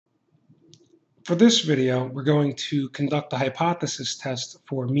For this video, we're going to conduct a hypothesis test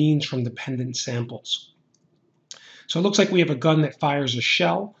for means from dependent samples. So it looks like we have a gun that fires a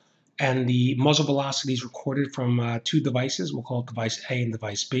shell, and the muzzle velocity is recorded from two devices. We'll call it device A and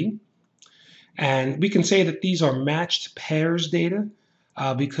device B. And we can say that these are matched pairs data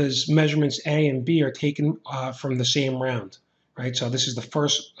because measurements A and B are taken from the same round, right? So this is the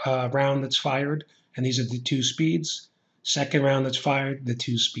first round that's fired, and these are the two speeds. Second round that's fired, the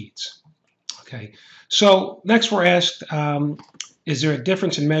two speeds. Okay, so next we're asked, is there a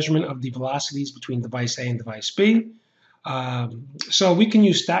difference in measurement of the velocities between device A and device B? So we can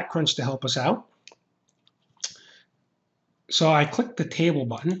use StatCrunch to help us out. So I click the table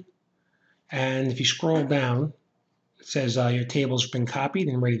button, and if you scroll down, it says your table's been copied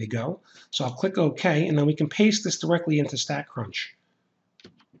and ready to go. So I'll click OK, and then we can paste this directly into StatCrunch.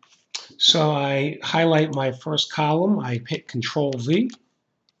 So I highlight my first column, I hit Control-V.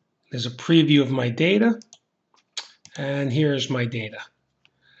 There's a preview of my data, and here's my data.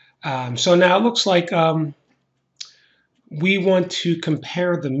 So now it looks like we want to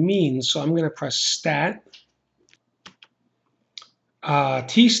compare the means, so I'm going to press Stat,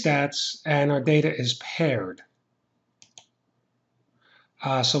 T-stats, and our data is paired.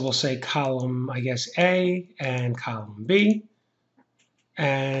 So we'll say column, I guess, A and column B.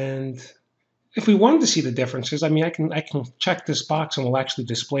 And if we wanted to see the differences, I mean, I can check this box and we'll actually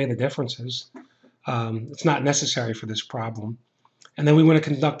display the differences. It's not necessary for this problem. And then we want to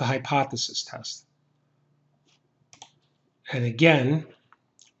conduct a hypothesis test. And again,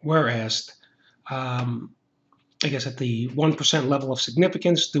 we're asked, I guess at the 1% level of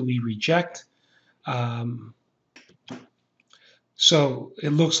significance, do we reject? So it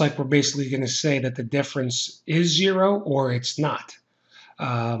looks like we're basically going to say that the difference is 0 or it's not.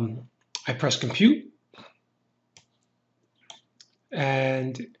 I press compute,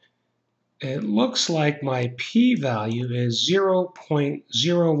 and it looks like my p-value is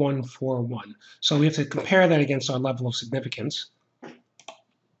 0.0141. So we have to compare that against our level of significance,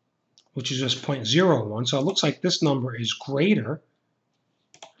 which is just 0.01. So it looks like this number is greater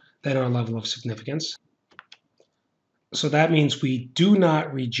than our level of significance. So that means we do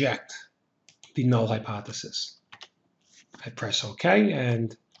not reject the null hypothesis. I press OK,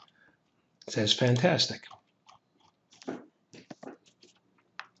 and it says fantastic.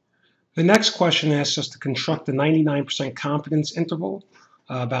 The next question asks us to construct a 99% confidence interval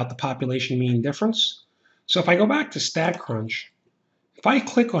about the population mean difference. So if I go back to StatCrunch, if I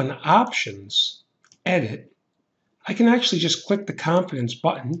click on Options, Edit, I can actually just click the confidence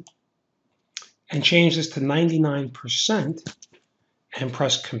button and change this to 99% and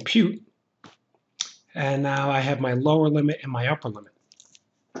press Compute. And now I have my lower limit and my upper limit.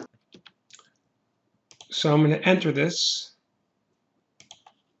 So I'm going to enter this.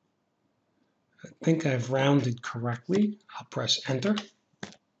 I think I've rounded correctly. I'll press Enter.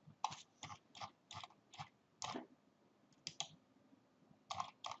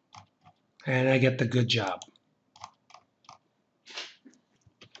 And I get the good job.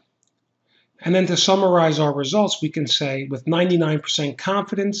 And then to summarize our results, we can say with 99%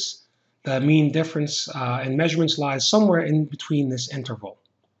 confidence, the mean difference in measurements lies somewhere in between this interval.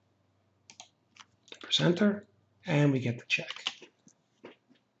 Press Enter, and we get the check.